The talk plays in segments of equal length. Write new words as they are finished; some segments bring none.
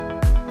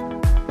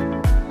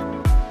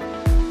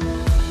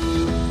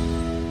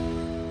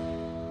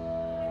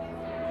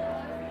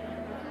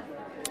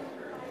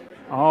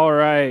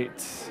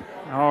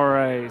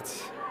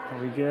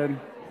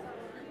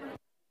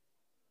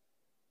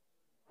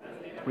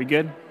We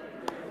good?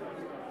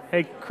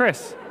 Hey,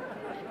 Chris.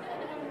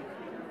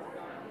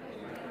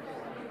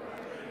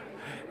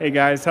 Hey,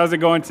 guys. How's it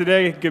going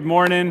today? Good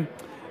morning.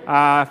 If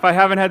I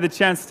haven't had the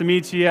chance to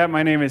meet you yet,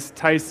 my name is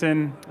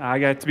Tyson. I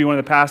got to be one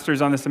of the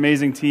pastors on this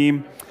amazing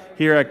team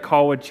here at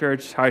Colwood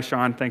Church. Hi,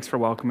 Sean. Thanks for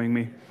welcoming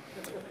me.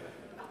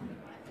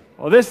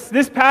 Well,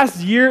 this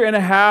past year and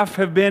a half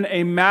have been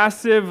a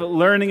massive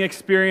learning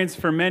experience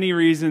for many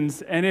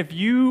reasons. And if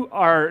you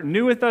are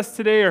new with us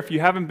today, or if you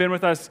haven't been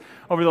with us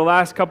over the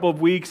last couple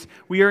of weeks,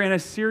 we are in a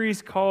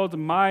series called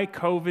My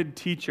COVID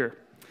Teacher,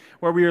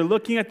 where we are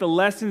looking at the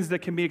lessons that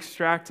can be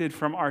extracted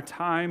from our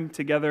time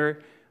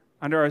together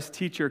under our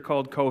teacher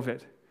called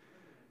COVID.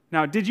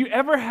 Now, did you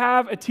ever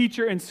have a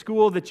teacher in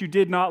school that you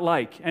did not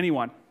like?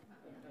 Anyone?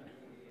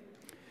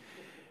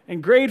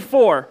 In grade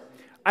 4,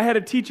 I had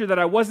a teacher that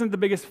I wasn't the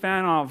biggest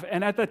fan of,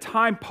 and at the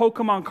time,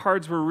 Pokemon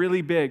cards were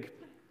really big.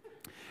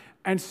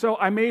 And so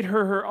I made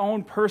her her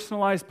own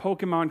personalized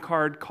Pokemon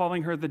card,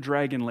 calling her the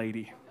Dragon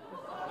Lady.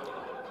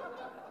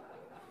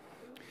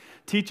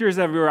 Teachers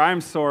everywhere,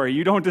 I'm sorry,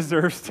 you don't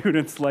deserve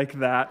students like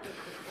that.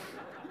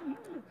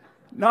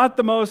 Not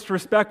the most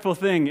respectful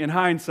thing in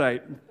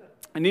hindsight.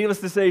 And needless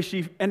to say,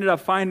 she ended up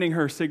finding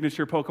her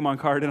signature Pokemon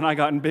card, and I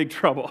got in big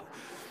trouble.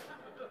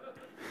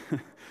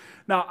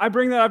 Now, I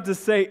bring that up to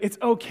say it's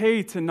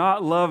okay to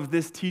not love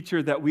this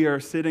teacher that we are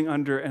sitting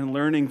under and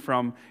learning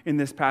from in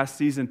this past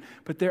season,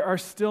 but there are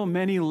still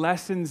many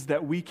lessons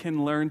that we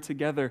can learn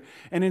together.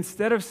 And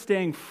instead of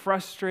staying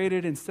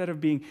frustrated, instead of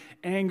being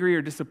angry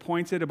or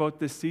disappointed about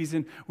this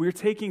season, we're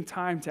taking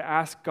time to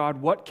ask God,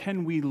 what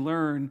can we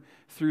learn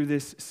through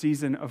this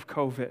season of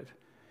COVID?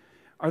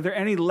 Are there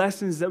any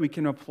lessons that we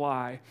can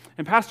apply?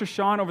 And Pastor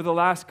Sean, over the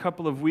last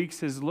couple of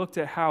weeks, has looked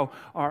at how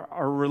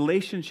our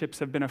relationships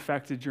have been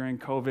affected during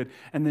COVID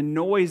and the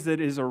noise that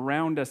is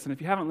around us. And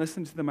if you haven't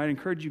listened to them, I'd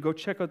encourage you, go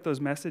check out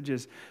those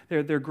messages.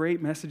 They're great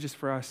messages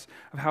for us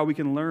of how we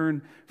can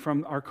learn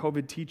from our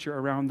COVID teacher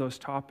around those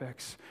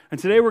topics. And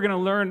today we're going to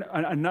learn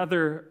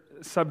another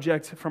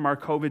subject from our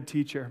COVID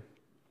teacher.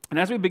 And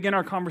as we begin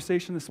our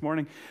conversation this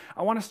morning,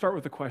 I want to start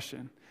with a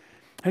question.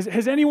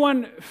 Has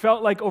anyone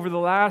felt like over the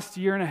last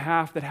year and a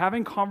half that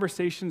having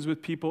conversations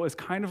with people is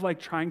kind of like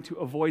trying to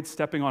avoid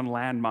stepping on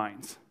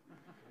landmines?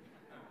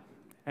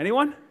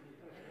 Anyone?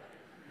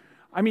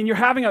 I mean, you're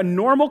having a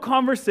normal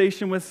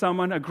conversation with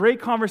someone, a great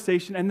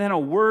conversation, and then a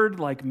word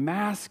like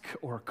mask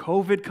or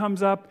COVID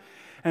comes up,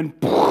 and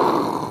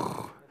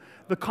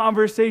the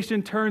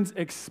conversation turns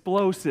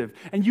explosive.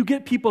 And you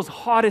get people's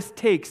hottest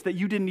takes that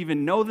you didn't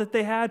even know that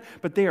they had,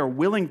 but they are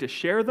willing to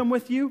share them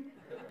with you.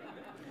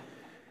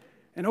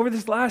 And over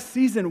this last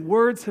season,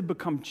 words have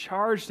become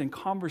charged and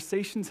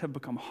conversations have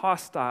become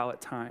hostile at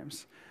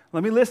times.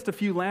 Let me list a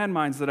few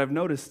landmines that I've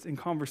noticed in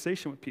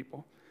conversation with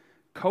people.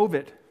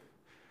 COVID,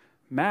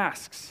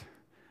 masks,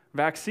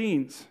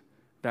 vaccines,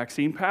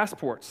 vaccine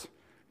passports,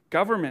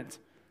 government,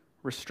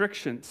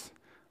 restrictions,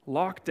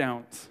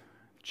 lockdowns,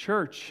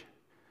 church.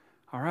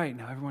 All right,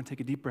 now everyone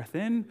take a deep breath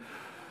in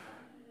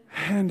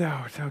and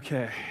out.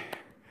 Okay.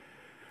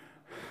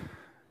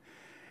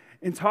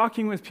 In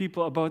talking with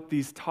people about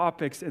these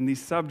topics and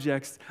these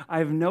subjects,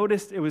 I've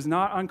noticed it was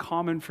not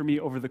uncommon for me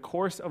over the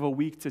course of a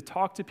week to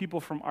talk to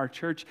people from our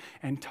church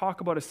and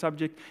talk about a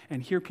subject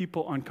and hear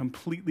people on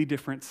completely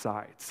different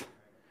sides.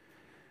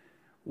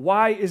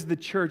 Why is the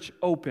church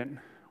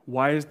open?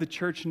 Why is the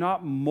church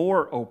not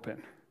more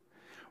open?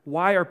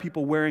 Why are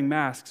people wearing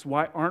masks?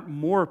 Why aren't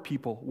more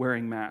people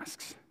wearing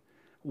masks?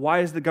 Why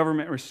is the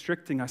government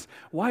restricting us?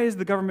 Why is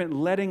the government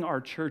letting our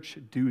church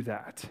do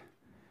that?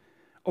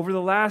 Over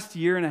the last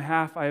year and a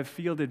half, I have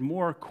fielded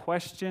more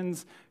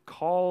questions,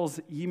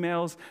 calls,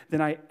 emails than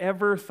I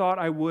ever thought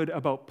I would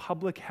about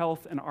public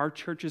health and our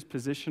church's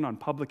position on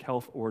public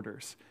health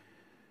orders.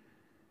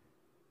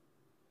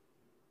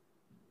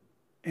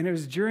 And it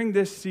was during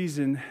this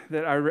season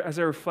that as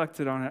I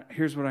reflected on it,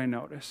 here's what I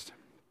noticed.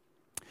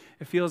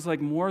 It feels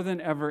like more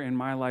than ever in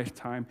my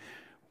lifetime,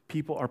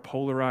 people are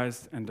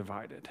polarized and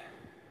divided.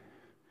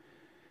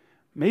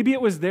 Maybe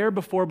it was there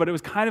before, but it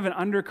was kind of an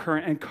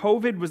undercurrent, and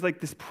COVID was like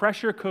this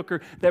pressure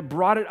cooker that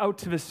brought it out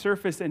to the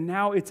surface, and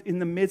now it's in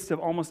the midst of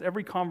almost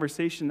every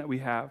conversation that we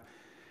have.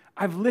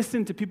 I've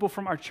listened to people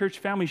from our church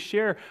family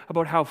share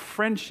about how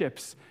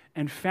friendships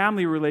and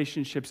family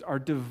relationships are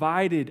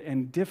divided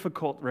and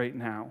difficult right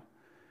now.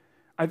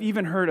 I've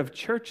even heard of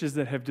churches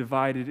that have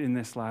divided in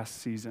this last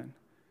season.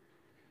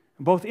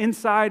 Both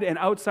inside and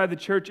outside the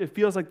church, it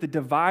feels like the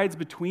divides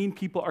between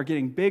people are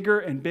getting bigger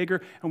and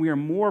bigger, and we are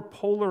more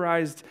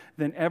polarized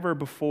than ever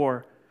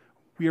before.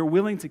 We are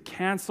willing to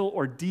cancel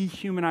or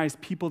dehumanize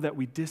people that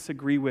we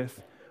disagree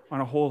with on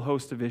a whole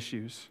host of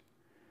issues.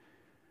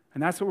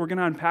 And that's what we're going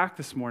to unpack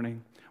this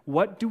morning.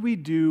 What do we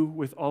do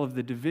with all of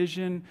the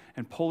division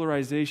and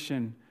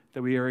polarization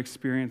that we are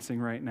experiencing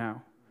right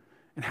now?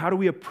 And how do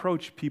we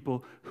approach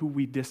people who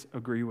we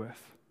disagree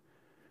with?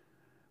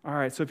 All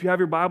right, so if you have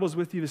your Bibles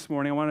with you this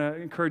morning, I want to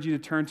encourage you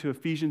to turn to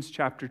Ephesians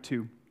chapter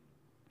 2,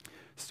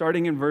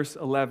 starting in verse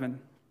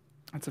 11.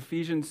 That's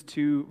Ephesians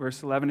 2,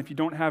 verse 11. If you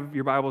don't have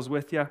your Bibles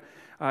with you,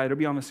 it'll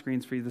be on the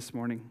screens for you this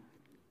morning.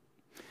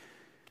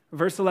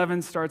 Verse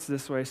 11 starts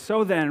this way.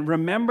 So then,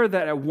 remember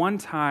that at one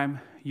time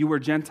you were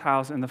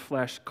Gentiles in the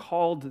flesh,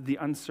 called the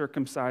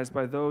uncircumcised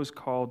by those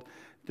called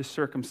the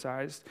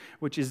circumcised,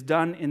 which is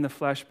done in the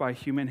flesh by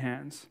human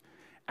hands.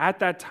 At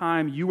that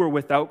time you were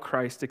without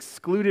Christ,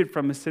 excluded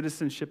from the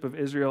citizenship of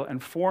Israel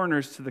and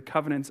foreigners to the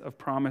covenants of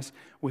promise,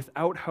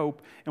 without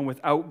hope and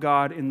without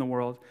God in the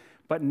world.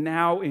 But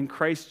now in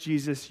Christ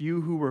Jesus,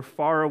 you who were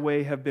far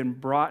away have been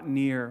brought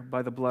near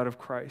by the blood of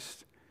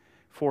Christ.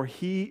 For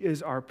he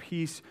is our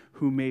peace,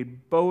 who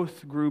made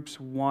both groups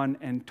one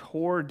and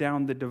tore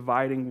down the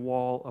dividing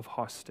wall of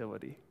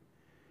hostility.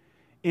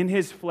 In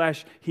his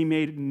flesh, he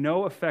made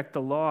no effect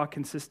the law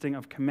consisting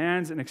of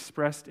commands and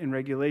expressed in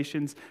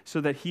regulations,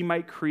 so that he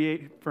might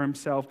create for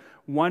himself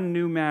one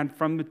new man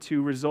from the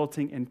two,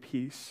 resulting in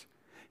peace.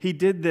 He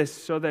did this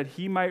so that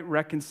he might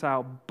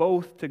reconcile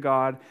both to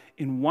God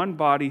in one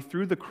body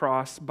through the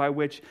cross, by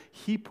which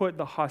he put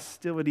the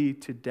hostility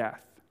to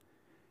death.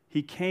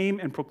 He came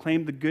and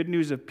proclaimed the good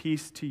news of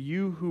peace to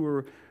you who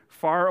were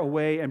far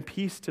away, and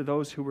peace to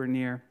those who were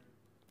near.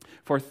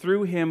 For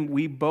through him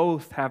we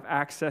both have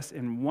access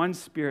in one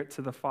Spirit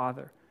to the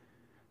Father.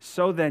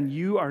 So then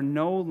you are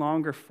no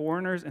longer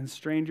foreigners and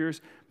strangers,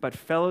 but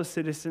fellow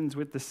citizens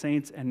with the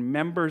saints and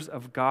members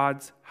of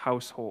God's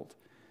household,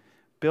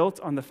 built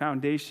on the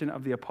foundation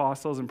of the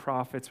apostles and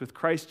prophets, with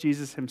Christ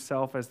Jesus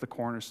himself as the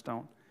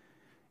cornerstone.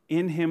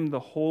 In him the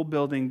whole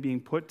building,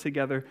 being put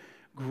together,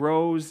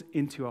 grows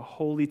into a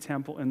holy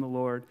temple in the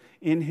Lord.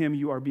 In him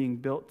you are being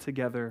built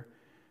together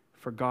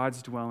for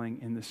God's dwelling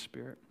in the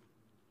Spirit.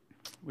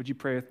 Would you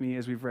pray with me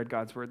as we've read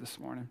God's word this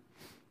morning?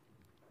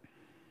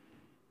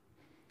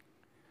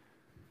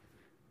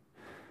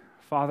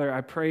 Father,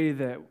 I pray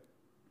that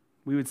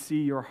we would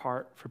see your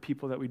heart for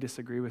people that we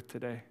disagree with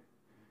today,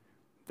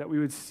 that we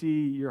would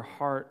see your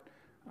heart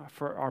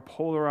for our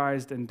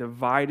polarized and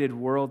divided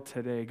world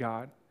today,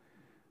 God,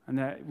 and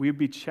that we would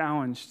be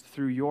challenged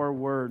through your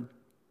word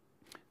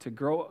to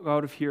grow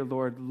out of here,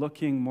 Lord,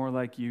 looking more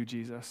like you,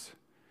 Jesus.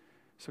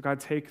 So God,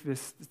 take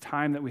this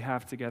time that we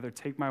have together,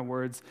 take my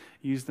words,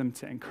 use them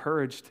to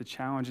encourage, to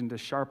challenge, and to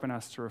sharpen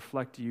us to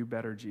reflect you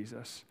better,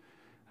 Jesus.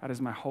 That is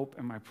my hope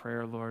and my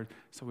prayer, Lord.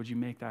 So would you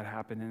make that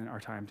happen in our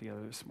time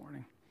together this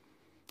morning?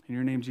 In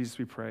your name, Jesus,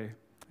 we pray.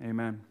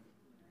 Amen.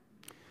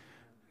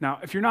 Now,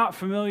 if you're not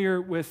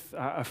familiar with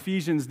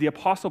Ephesians, the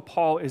Apostle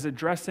Paul is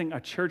addressing a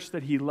church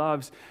that he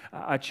loves,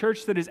 a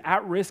church that is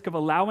at risk of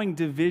allowing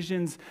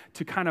divisions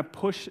to kind of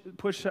push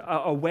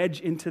a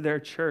wedge into their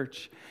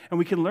church. And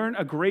we can learn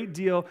a great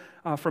deal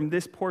from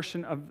this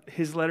portion of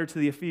his letter to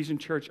the Ephesian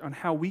church on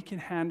how we can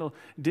handle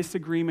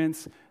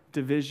disagreements,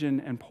 division,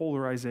 and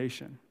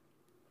polarization.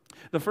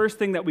 The first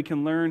thing that we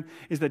can learn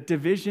is that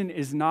division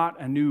is not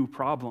a new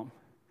problem.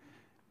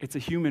 It's a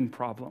human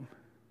problem.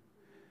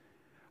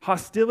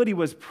 Hostility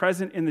was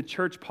present in the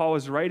church Paul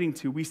is writing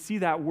to. We see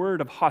that word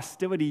of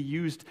hostility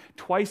used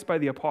twice by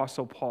the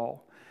Apostle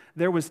Paul.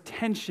 There was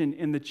tension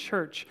in the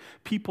church,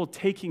 people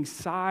taking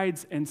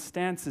sides and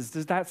stances.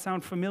 Does that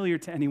sound familiar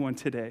to anyone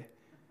today?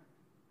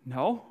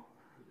 No?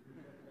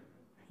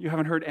 You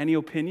haven't heard any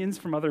opinions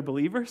from other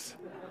believers?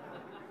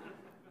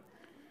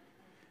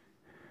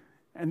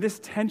 And this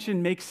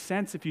tension makes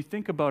sense if you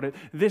think about it.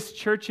 This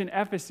church in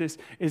Ephesus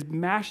is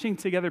mashing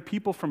together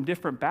people from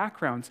different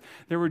backgrounds.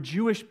 There were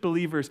Jewish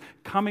believers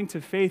coming to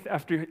faith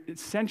after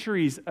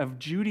centuries of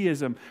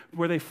Judaism,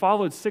 where they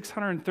followed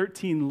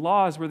 613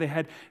 laws, where they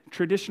had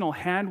traditional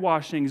hand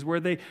washings, where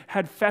they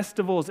had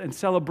festivals and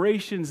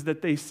celebrations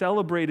that they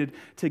celebrated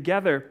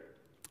together,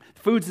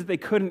 foods that they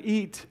couldn't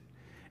eat.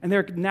 And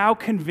they're now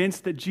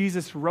convinced that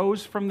Jesus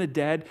rose from the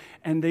dead,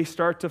 and they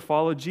start to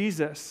follow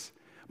Jesus.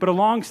 But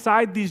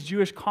alongside these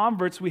Jewish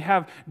converts, we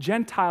have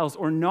Gentiles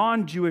or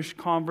non-Jewish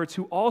converts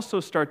who also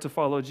start to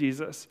follow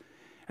Jesus.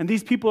 And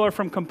these people are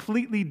from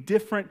completely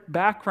different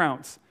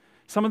backgrounds.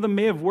 Some of them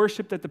may have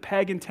worshiped at the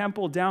pagan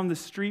temple down the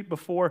street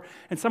before,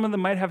 and some of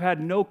them might have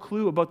had no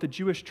clue about the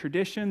Jewish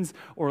traditions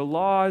or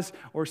laws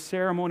or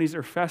ceremonies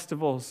or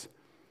festivals.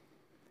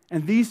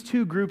 And these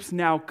two groups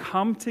now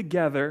come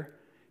together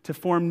to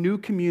form new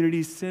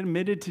communities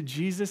submitted to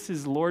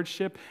Jesus'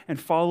 lordship and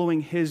following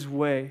his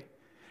way.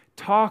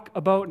 Talk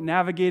about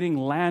navigating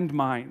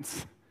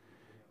landmines.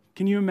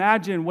 Can you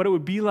imagine what it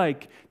would be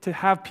like to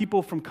have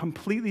people from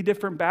completely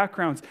different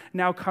backgrounds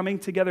now coming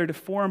together to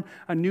form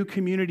a new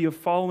community of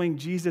following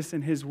Jesus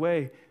in his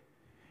way?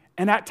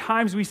 And at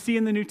times we see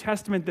in the New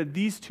Testament that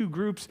these two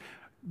groups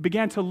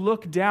began to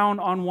look down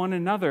on one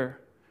another.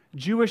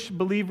 Jewish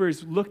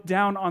believers looked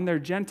down on their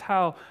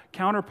Gentile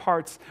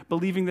counterparts,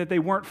 believing that they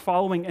weren't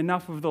following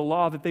enough of the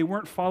law, that they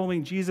weren't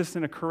following Jesus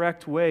in a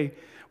correct way,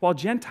 while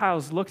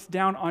Gentiles looked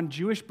down on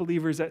Jewish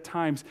believers at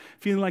times,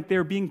 feeling like they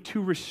were being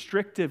too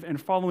restrictive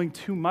and following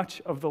too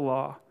much of the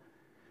law.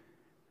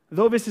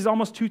 Though this is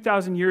almost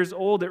 2,000 years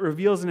old, it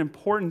reveals an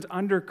important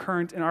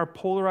undercurrent in our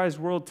polarized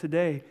world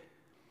today.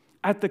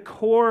 At the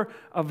core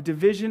of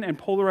division and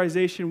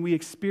polarization, we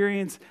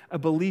experience a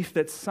belief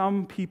that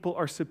some people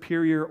are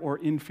superior or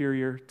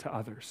inferior to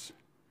others.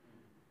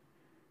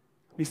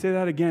 me say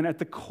that again. At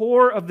the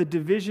core of the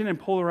division and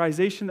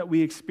polarization that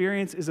we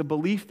experience is a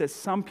belief that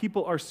some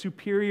people are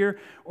superior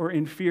or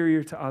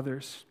inferior to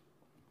others.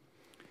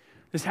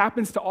 This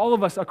happens to all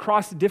of us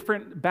across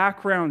different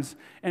backgrounds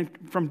and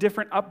from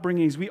different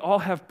upbringings. We all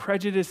have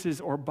prejudices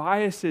or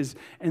biases,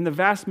 and the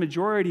vast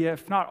majority,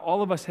 if not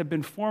all of us, have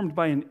been formed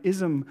by an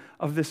ism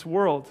of this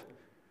world.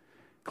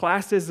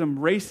 Classism,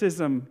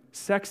 racism,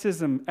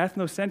 sexism,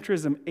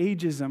 ethnocentrism,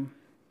 ageism.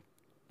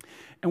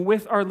 And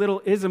with our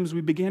little isms, we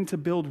begin to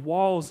build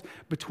walls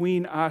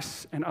between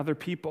us and other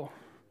people.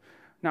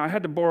 Now, I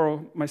had to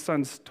borrow my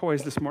son's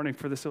toys this morning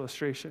for this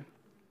illustration.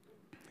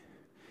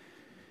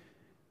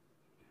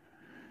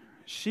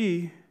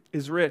 She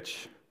is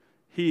rich.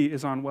 He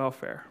is on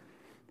welfare.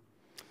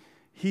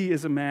 He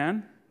is a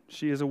man.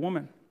 She is a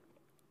woman.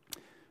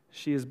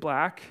 She is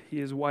black. He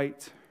is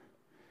white.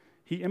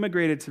 He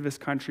immigrated to this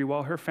country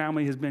while her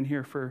family has been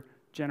here for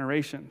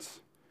generations.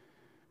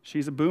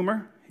 She's a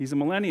boomer. He's a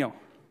millennial.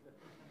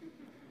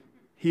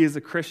 He is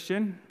a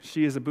Christian,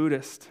 she is a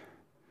Buddhist,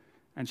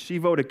 and she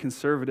voted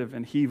conservative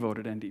and he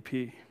voted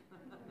NDP.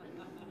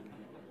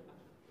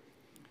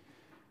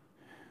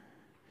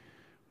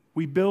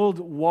 We build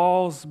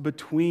walls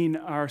between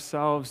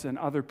ourselves and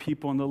other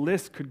people, and the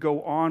list could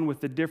go on with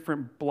the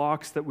different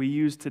blocks that we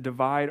use to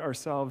divide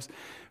ourselves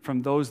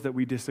from those that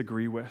we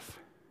disagree with.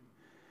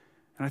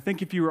 And I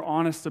think if you were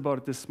honest about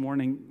it this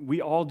morning,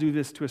 we all do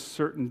this to a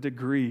certain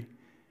degree.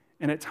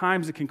 And at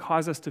times it can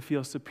cause us to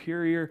feel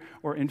superior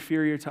or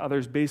inferior to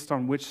others based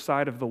on which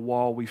side of the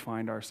wall we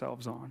find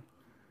ourselves on.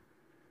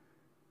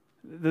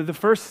 The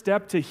first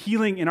step to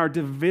healing in our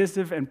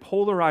divisive and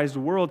polarized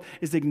world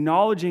is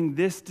acknowledging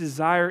this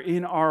desire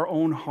in our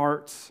own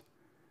hearts.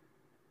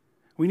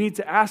 We need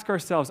to ask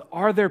ourselves,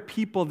 are there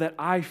people that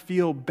I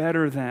feel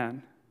better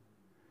than?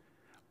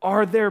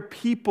 Are there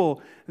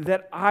people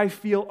that I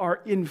feel are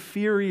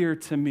inferior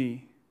to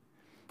me?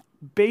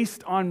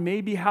 Based on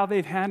maybe how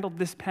they've handled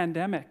this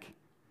pandemic,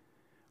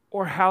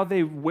 or how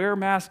they wear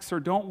masks or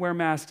don't wear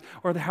masks,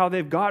 or how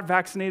they've got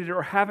vaccinated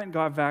or haven't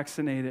got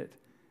vaccinated.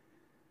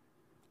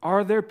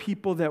 Are there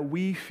people that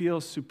we feel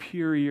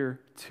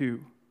superior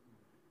to?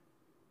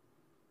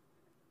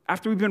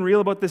 After we've been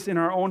real about this in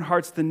our own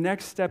hearts, the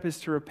next step is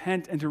to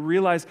repent and to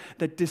realize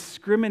that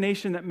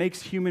discrimination that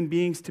makes human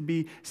beings to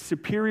be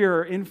superior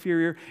or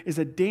inferior is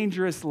a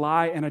dangerous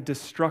lie and a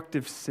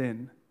destructive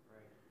sin.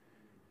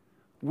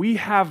 We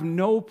have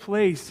no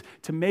place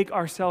to make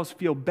ourselves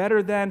feel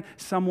better than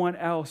someone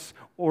else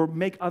or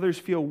make others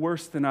feel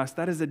worse than us.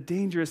 That is a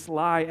dangerous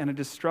lie and a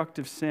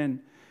destructive sin.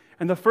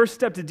 And the first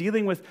step to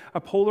dealing with a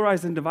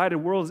polarized and divided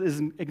world is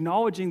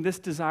acknowledging this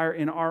desire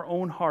in our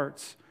own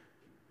hearts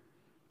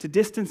to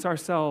distance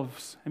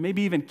ourselves and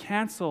maybe even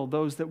cancel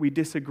those that we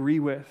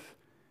disagree with.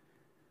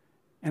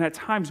 And at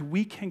times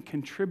we can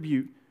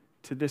contribute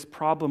to this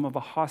problem of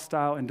a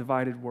hostile and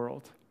divided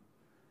world.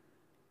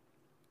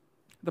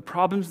 The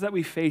problems that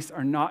we face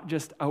are not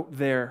just out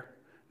there,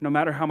 no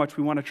matter how much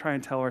we want to try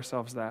and tell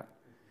ourselves that.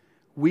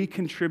 We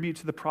contribute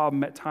to the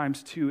problem at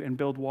times too and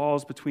build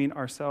walls between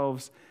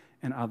ourselves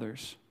and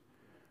others.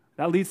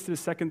 That leads to the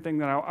second thing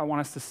that I want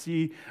us to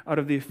see out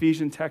of the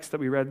Ephesians text that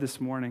we read this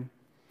morning.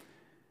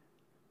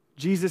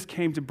 Jesus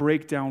came to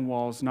break down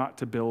walls, not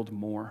to build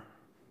more.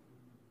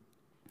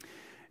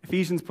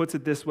 Ephesians puts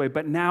it this way,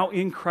 but now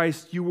in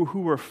Christ you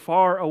who were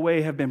far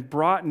away have been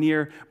brought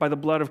near by the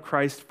blood of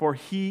Christ, for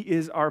he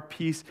is our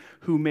peace,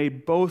 who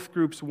made both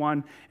groups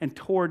one and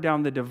tore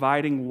down the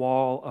dividing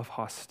wall of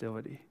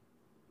hostility.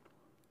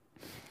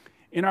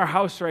 In our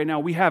house right now,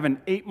 we have an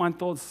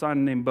 8-month-old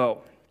son named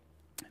Bo.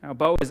 Now,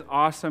 Bo is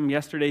awesome.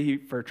 Yesterday,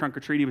 for trunk or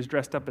treat, he was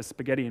dressed up as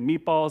spaghetti and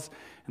meatballs,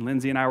 and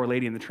Lindsay and I were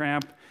Lady and the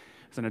Tramp.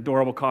 It's an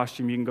adorable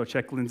costume. You can go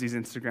check Lindsay's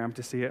Instagram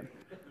to see it.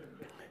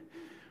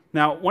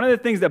 Now, one of the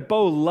things that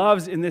Bo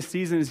loves in this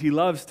season is he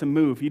loves to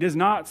move. He does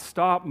not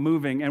stop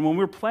moving. And when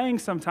we're playing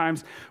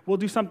sometimes, we'll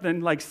do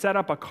something like set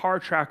up a car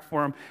track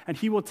for him, and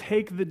he will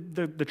take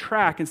the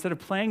track, instead of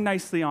playing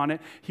nicely on it,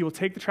 he will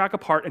take the track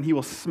apart and he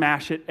will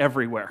smash it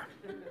everywhere.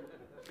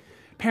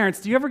 Parents,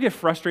 do you ever get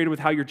frustrated with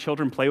how your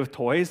children play with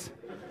toys?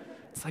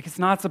 It's like, it's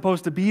not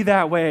supposed to be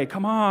that way.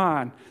 Come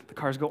on. The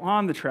cars go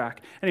on the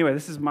track. Anyway,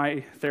 this is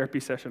my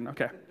therapy session.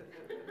 Okay.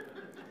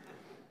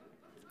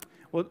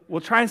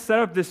 We'll try and set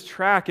up this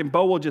track, and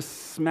Bo will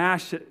just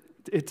smash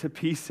it to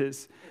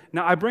pieces.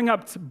 Now, I bring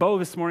up Bo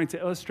this morning to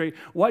illustrate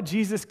what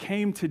Jesus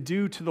came to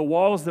do to the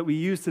walls that we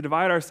use to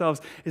divide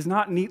ourselves is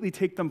not neatly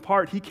take them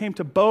apart. He came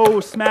to Bo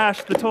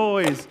smash the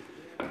toys,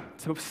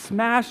 to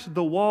smash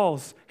the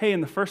walls. Hey, in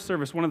the first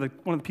service, one of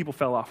the people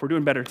fell off. We're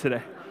doing better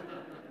today.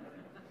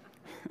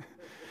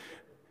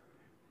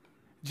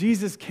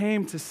 Jesus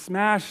came to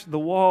smash the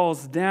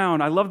walls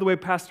down. I love the way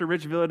Pastor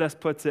Rich Villades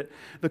puts it.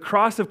 The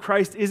cross of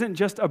Christ isn't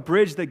just a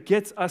bridge that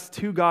gets us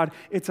to God.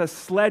 It's a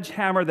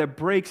sledgehammer that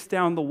breaks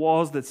down the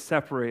walls that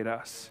separate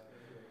us.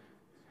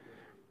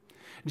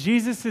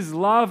 Jesus'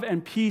 love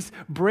and peace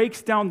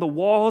breaks down the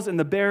walls and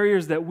the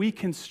barriers that we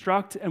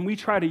construct and we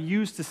try to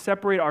use to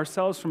separate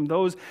ourselves from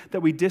those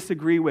that we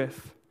disagree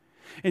with.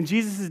 In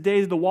Jesus'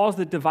 days, the walls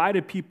that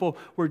divided people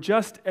were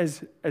just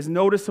as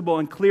noticeable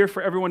and clear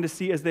for everyone to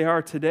see as they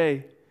are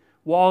today.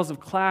 Walls of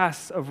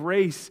class, of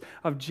race,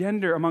 of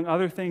gender, among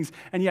other things.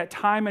 And yet,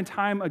 time and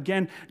time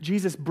again,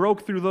 Jesus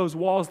broke through those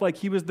walls like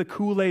he was the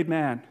Kool-Aid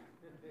man.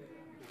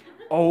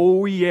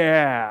 Oh,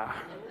 yeah.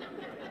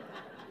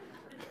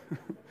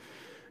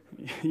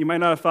 You might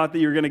not have thought that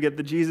you were going to get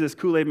the Jesus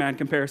Kool-Aid man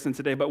comparison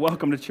today, but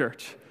welcome to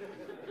church.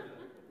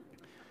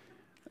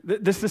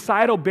 The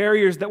societal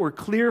barriers that were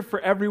clear for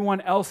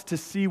everyone else to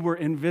see were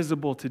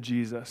invisible to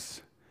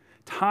Jesus.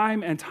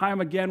 Time and time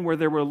again, where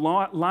there were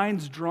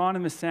lines drawn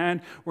in the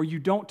sand, where you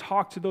don't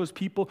talk to those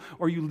people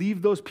or you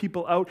leave those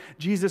people out,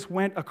 Jesus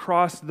went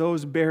across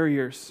those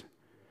barriers.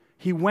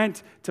 He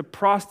went to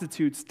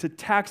prostitutes, to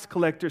tax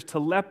collectors, to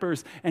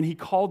lepers, and he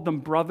called them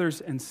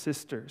brothers and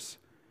sisters.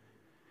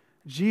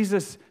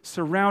 Jesus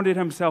surrounded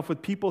himself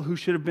with people who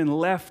should have been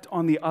left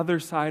on the other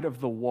side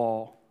of the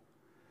wall.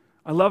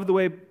 I love the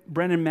way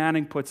Brennan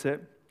Manning puts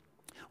it.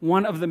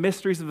 One of the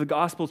mysteries of the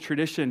gospel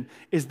tradition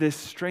is this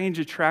strange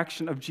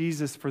attraction of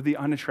Jesus for the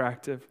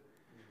unattractive,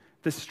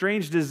 this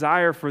strange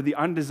desire for the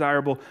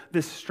undesirable,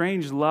 this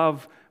strange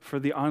love for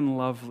the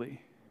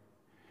unlovely.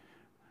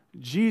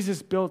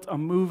 Jesus built a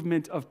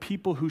movement of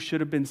people who should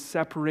have been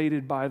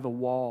separated by the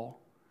wall,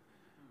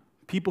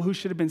 people who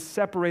should have been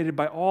separated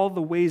by all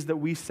the ways that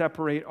we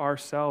separate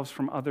ourselves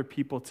from other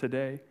people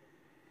today.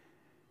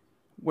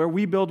 Where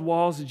we build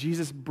walls,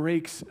 Jesus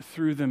breaks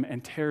through them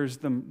and tears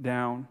them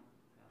down.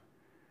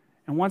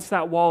 And once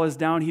that wall is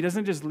down, he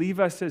doesn't just leave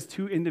us as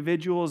two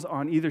individuals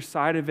on either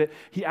side of it.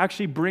 He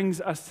actually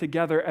brings us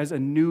together as a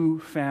new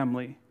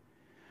family.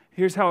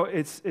 Here's how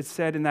it's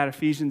said in that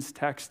Ephesians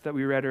text that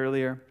we read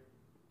earlier.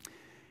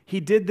 He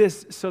did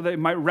this so that he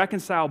might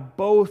reconcile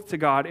both to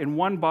God in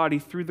one body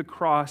through the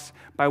cross,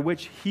 by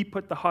which he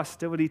put the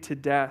hostility to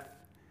death.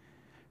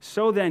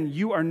 So then,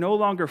 you are no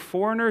longer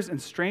foreigners and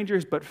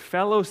strangers, but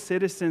fellow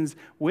citizens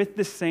with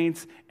the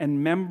saints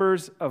and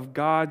members of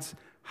God's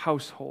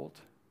household.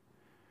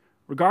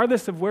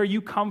 Regardless of where you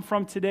come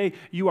from today,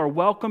 you are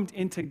welcomed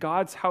into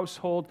God's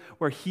household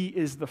where he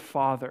is the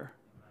Father.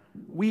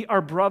 We are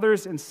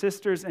brothers and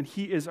sisters, and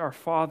he is our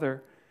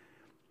Father.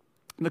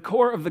 The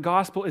core of the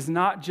gospel is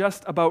not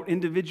just about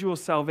individual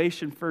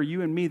salvation for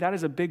you and me. That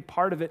is a big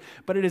part of it,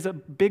 but it is a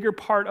bigger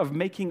part of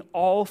making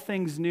all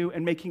things new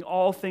and making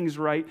all things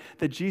right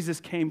that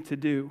Jesus came to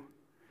do.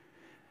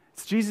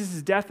 It's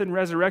Jesus' death and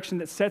resurrection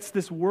that sets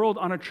this world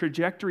on a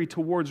trajectory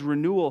towards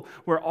renewal,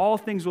 where all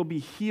things will be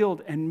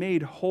healed and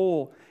made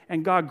whole,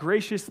 and God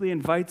graciously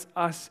invites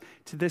us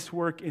to this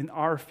work in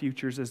our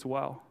futures as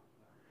well.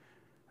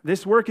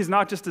 This work is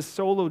not just a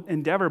solo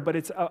endeavor, but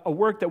it's a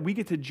work that we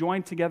get to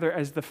join together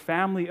as the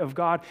family of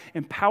God,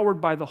 empowered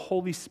by the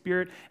Holy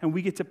Spirit, and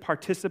we get to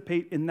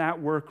participate in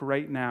that work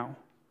right now.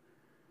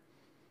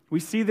 We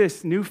see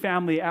this new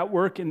family at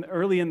work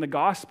early in the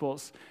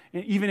Gospels,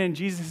 and even in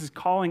Jesus'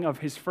 calling of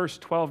his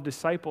first 12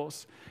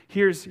 disciples.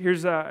 Here's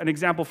an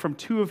example from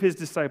two of his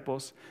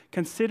disciples.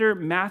 Consider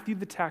Matthew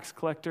the tax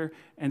collector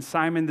and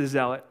Simon the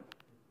zealot.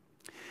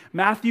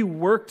 Matthew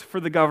worked for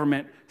the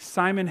government.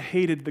 Simon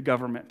hated the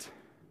government.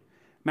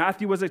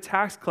 Matthew was a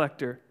tax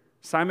collector.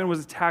 Simon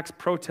was a tax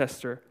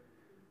protester.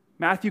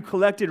 Matthew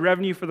collected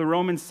revenue for the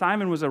Romans.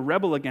 Simon was a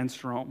rebel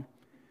against Rome.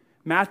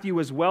 Matthew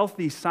was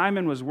wealthy.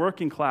 Simon was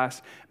working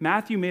class.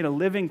 Matthew made a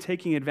living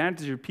taking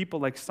advantage of people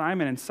like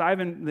Simon, and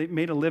Simon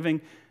made a living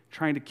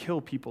trying to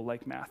kill people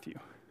like Matthew.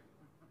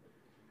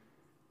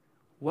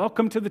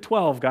 Welcome to the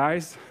 12,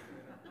 guys.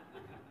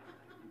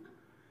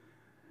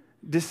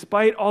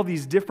 Despite all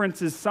these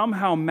differences,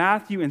 somehow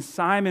Matthew and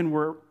Simon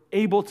were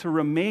able to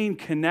remain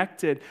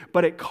connected,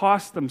 but it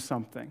cost them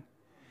something.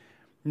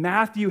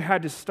 Matthew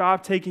had to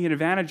stop taking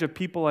advantage of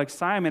people like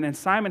Simon, and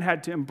Simon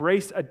had to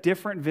embrace a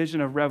different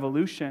vision of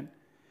revolution.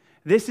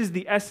 This is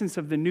the essence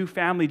of the new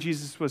family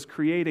Jesus was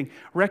creating.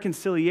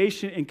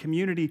 Reconciliation in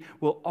community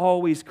will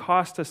always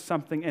cost us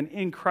something, and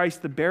in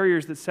Christ, the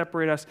barriers that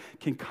separate us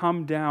can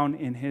come down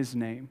in his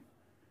name.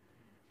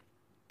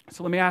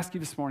 So let me ask you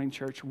this morning,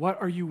 church,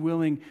 what are you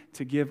willing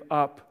to give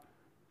up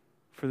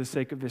for the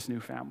sake of this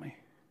new family?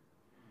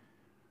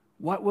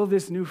 What will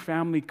this new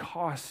family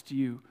cost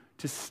you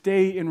to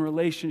stay in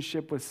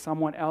relationship with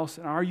someone else,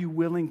 and are you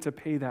willing to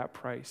pay that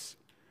price?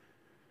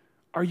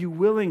 Are you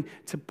willing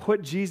to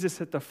put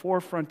Jesus at the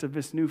forefront of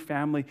this new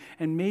family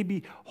and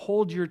maybe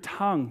hold your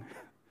tongue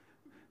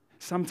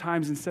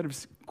sometimes instead of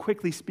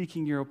quickly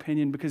speaking your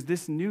opinion, because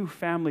this new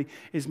family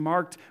is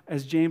marked,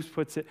 as James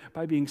puts it,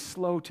 by being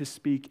slow to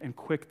speak and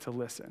quick to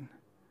listen.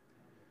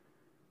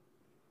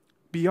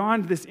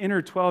 Beyond this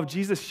inner 12,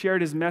 Jesus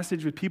shared his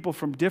message with people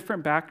from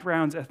different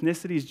backgrounds,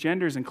 ethnicities,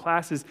 genders, and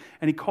classes,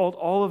 and he called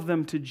all of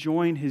them to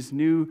join his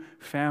new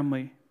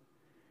family.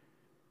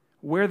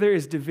 Where there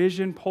is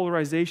division,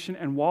 polarization,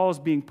 and walls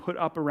being put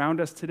up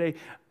around us today,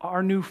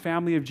 our new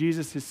family of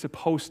Jesus is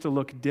supposed to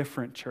look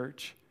different,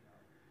 church.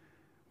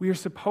 We are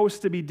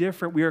supposed to be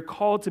different. We are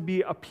called to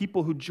be a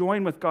people who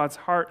join with God's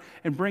heart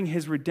and bring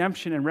his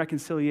redemption and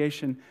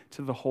reconciliation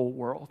to the whole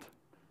world.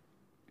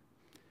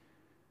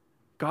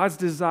 God's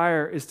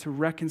desire is to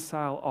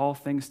reconcile all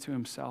things to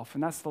himself.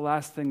 And that's the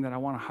last thing that I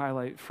want to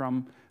highlight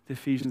from the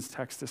Ephesians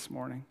text this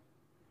morning.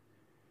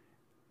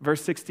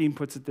 Verse 16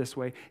 puts it this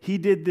way: he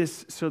did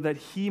this so that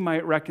he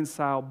might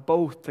reconcile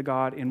both to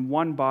God in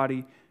one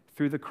body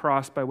through the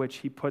cross by which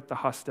he put the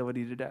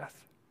hostility to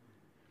death.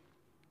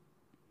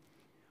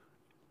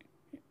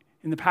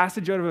 In the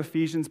passage out of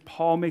Ephesians,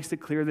 Paul makes it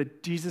clear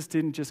that Jesus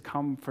didn't just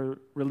come for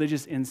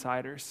religious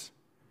insiders.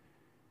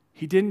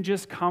 He didn't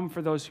just come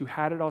for those who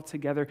had it all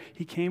together.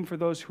 He came for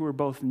those who were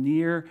both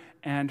near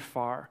and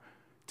far.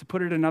 To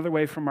put it another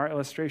way from our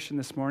illustration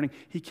this morning,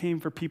 he came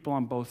for people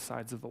on both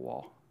sides of the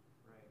wall.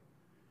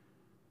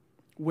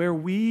 Where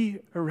we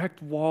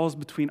erect walls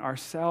between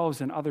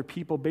ourselves and other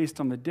people based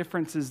on the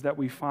differences that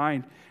we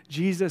find,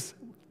 Jesus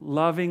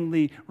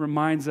lovingly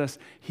reminds us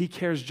he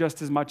cares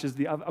just as much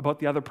about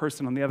the other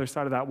person on the other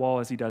side of that wall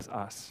as he does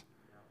us.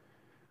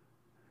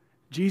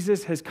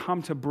 Jesus has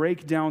come to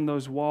break down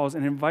those walls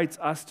and invites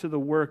us to the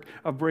work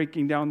of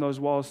breaking down those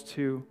walls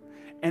too.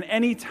 And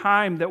any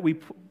time that we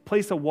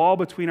place a wall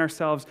between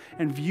ourselves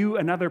and view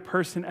another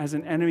person as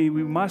an enemy,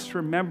 we must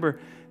remember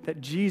that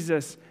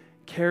Jesus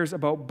cares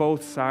about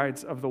both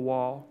sides of the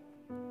wall.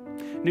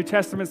 New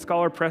Testament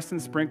scholar Preston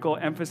Sprinkle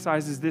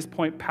emphasizes this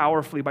point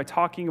powerfully by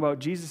talking about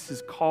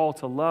Jesus' call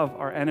to love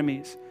our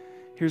enemies.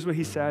 Here's what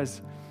he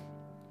says: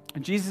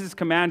 Jesus'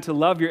 command to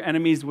love your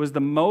enemies was the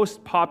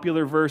most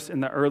popular verse in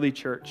the early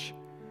church.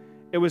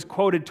 It was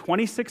quoted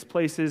 26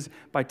 places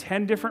by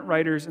 10 different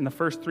writers in the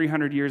first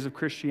 300 years of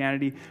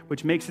Christianity,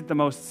 which makes it the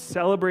most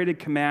celebrated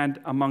command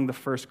among the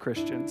first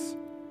Christians.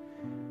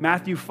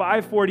 Matthew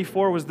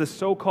 5:44 was the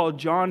so-called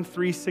John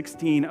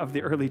 3:16 of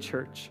the early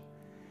church.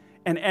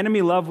 And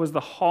enemy love was the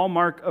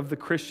hallmark of the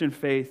Christian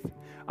faith.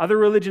 Other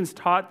religions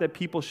taught that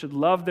people should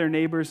love their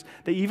neighbors.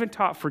 They even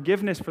taught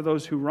forgiveness for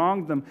those who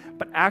wronged them.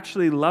 But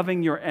actually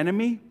loving your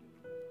enemy,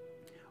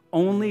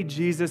 only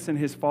Jesus and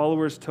his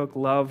followers took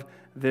love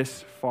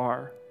this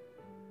far.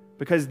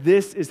 Because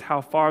this is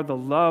how far the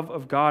love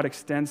of God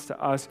extends to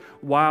us.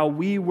 While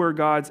we were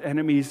God's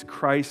enemies,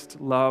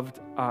 Christ loved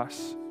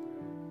us.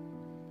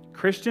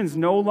 Christians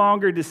no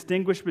longer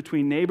distinguish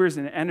between neighbors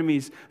and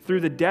enemies.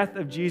 Through the death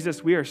of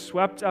Jesus, we are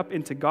swept up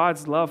into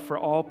God's love for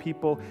all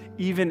people,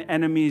 even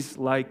enemies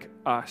like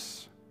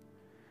us.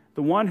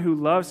 The one who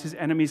loves his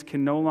enemies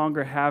can no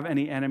longer have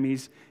any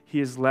enemies. He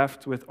is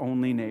left with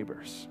only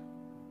neighbors.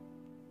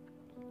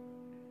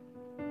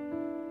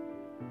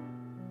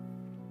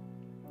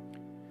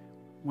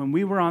 When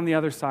we were on the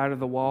other side of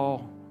the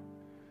wall,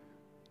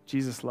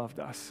 Jesus loved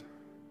us.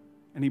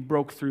 And he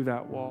broke through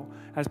that wall.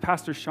 As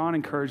Pastor Sean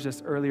encouraged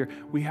us earlier,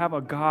 we have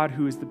a God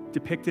who is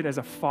depicted as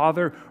a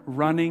father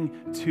running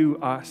to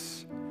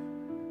us.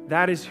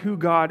 That is who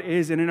God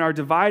is. And in our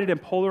divided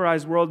and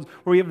polarized world,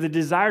 where we have the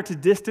desire to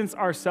distance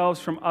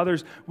ourselves from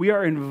others, we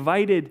are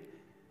invited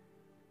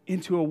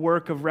into a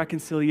work of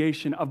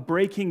reconciliation, of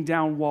breaking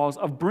down walls,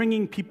 of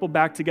bringing people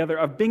back together,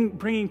 of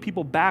bringing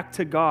people back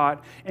to God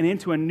and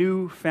into a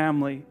new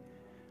family.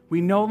 We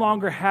no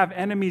longer have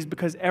enemies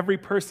because every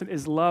person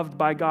is loved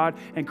by God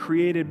and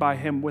created by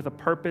him with a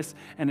purpose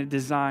and a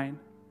design.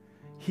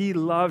 He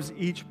loves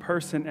each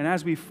person. And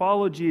as we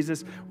follow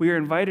Jesus, we are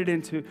invited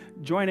into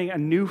joining a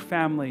new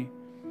family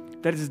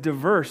that is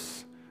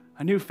diverse,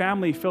 a new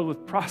family filled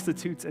with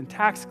prostitutes and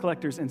tax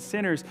collectors and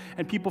sinners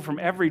and people from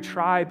every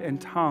tribe and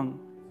tongue.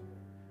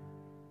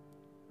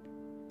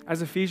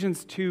 As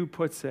Ephesians 2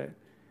 puts it,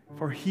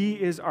 for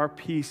he is our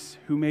peace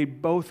who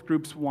made both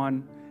groups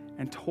one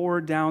and tore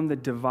down the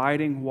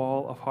dividing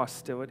wall of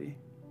hostility.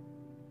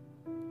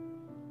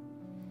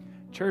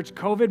 Church,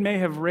 COVID may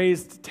have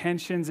raised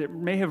tensions, it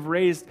may have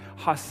raised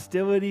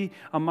hostility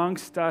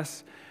amongst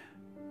us,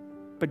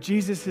 but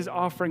Jesus is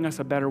offering us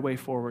a better way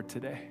forward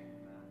today.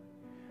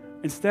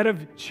 Instead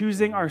of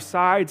choosing our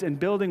sides and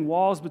building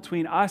walls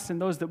between us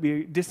and those that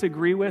we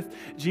disagree with,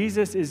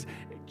 Jesus is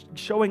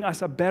showing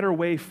us a better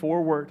way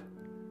forward.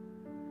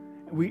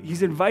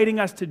 He's inviting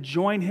us to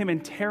join him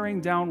in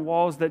tearing down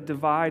walls that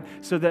divide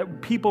so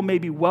that people may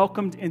be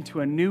welcomed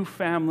into a new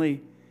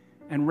family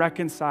and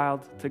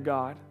reconciled to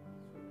God.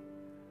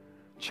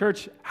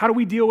 Church, how do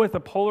we deal with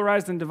a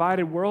polarized and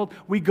divided world?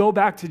 We go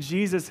back to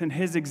Jesus and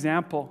his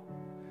example,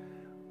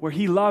 where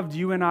he loved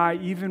you and I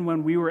even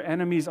when we were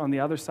enemies on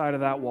the other side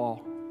of that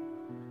wall.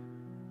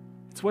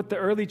 It's what the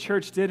early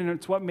church did, and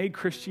it's what made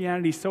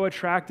Christianity so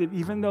attractive.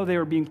 Even though they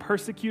were being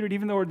persecuted,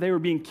 even though they were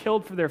being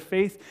killed for their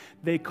faith,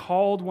 they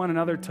called one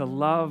another to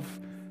love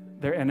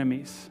their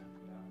enemies.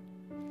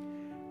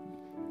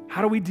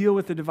 How do we deal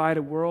with the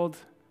divided world?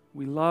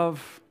 We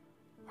love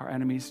our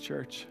enemies,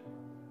 church,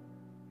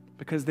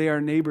 because they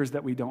are neighbors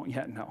that we don't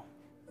yet know.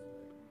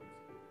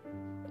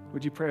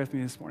 Would you pray with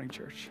me this morning,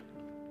 church?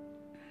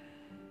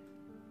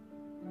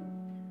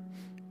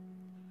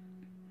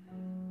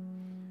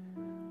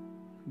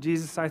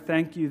 Jesus, I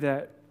thank you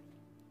that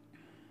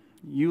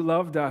you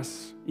loved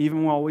us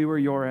even while we were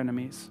your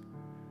enemies.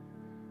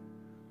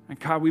 And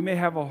God, we may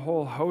have a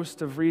whole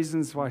host of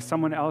reasons why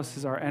someone else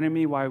is our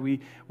enemy, why we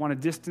want to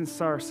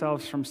distance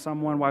ourselves from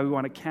someone, why we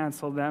want to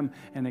cancel them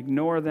and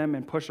ignore them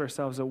and push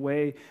ourselves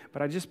away.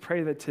 But I just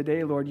pray that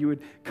today, Lord, you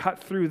would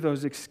cut through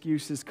those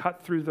excuses,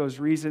 cut through those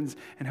reasons,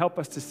 and help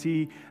us to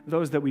see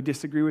those that we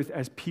disagree with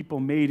as people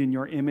made in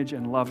your image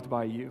and loved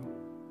by you.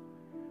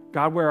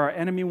 God, where our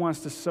enemy wants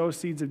to sow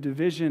seeds of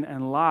division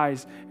and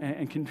lies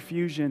and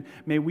confusion,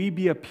 may we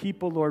be a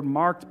people, Lord,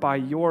 marked by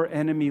your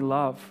enemy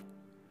love.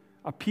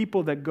 A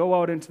people that go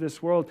out into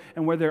this world,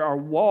 and where there are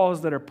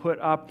walls that are put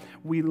up,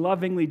 we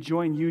lovingly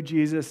join you,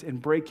 Jesus, in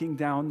breaking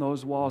down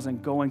those walls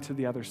and going to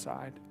the other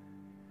side.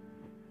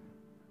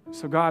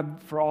 So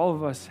God, for all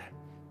of us,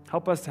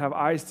 help us to have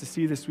eyes to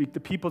see this week the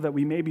people that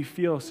we maybe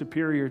feel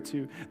superior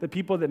to, the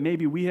people that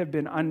maybe we have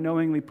been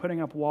unknowingly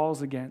putting up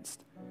walls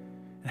against.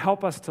 And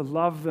help us to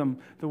love them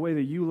the way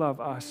that you love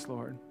us,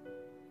 Lord.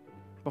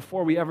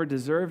 Before we ever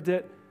deserved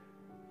it,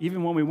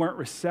 even when we weren't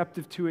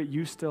receptive to it,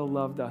 you still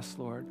loved us,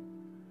 Lord.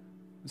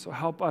 And so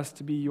help us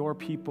to be your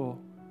people,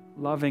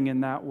 loving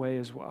in that way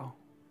as well.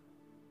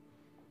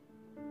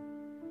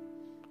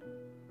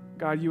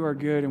 God, you are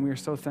good, and we are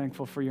so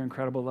thankful for your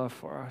incredible love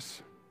for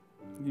us.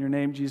 In your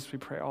name, Jesus, we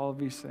pray all of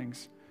these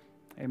things.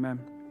 Amen.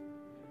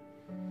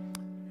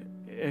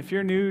 If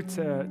you're new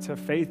to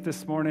faith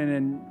this morning,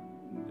 and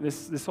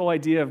this whole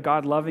idea of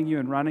God loving you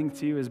and running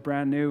to you is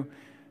brand new,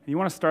 and you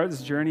want to start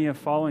this journey of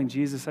following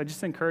Jesus, I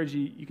just encourage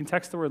you, you can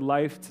text the word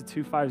life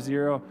to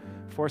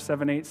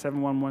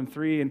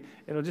 250-478-7113, and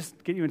it'll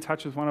just get you in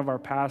touch with one of our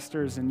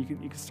pastors, and you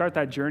can start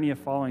that journey of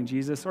following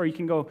Jesus. Or you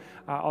can go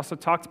also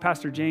talk to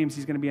Pastor James.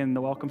 He's going to be in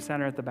the Welcome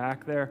Center at the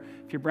back there.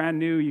 If you're brand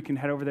new, you can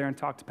head over there and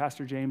talk to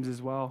Pastor James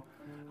as well.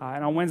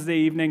 And on Wednesday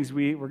evenings,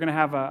 we're going to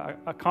have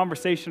a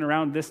conversation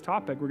around this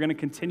topic. We're going to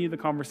continue the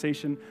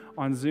conversation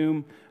on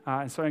Zoom.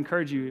 And so I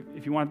encourage you,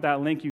 if you want that link,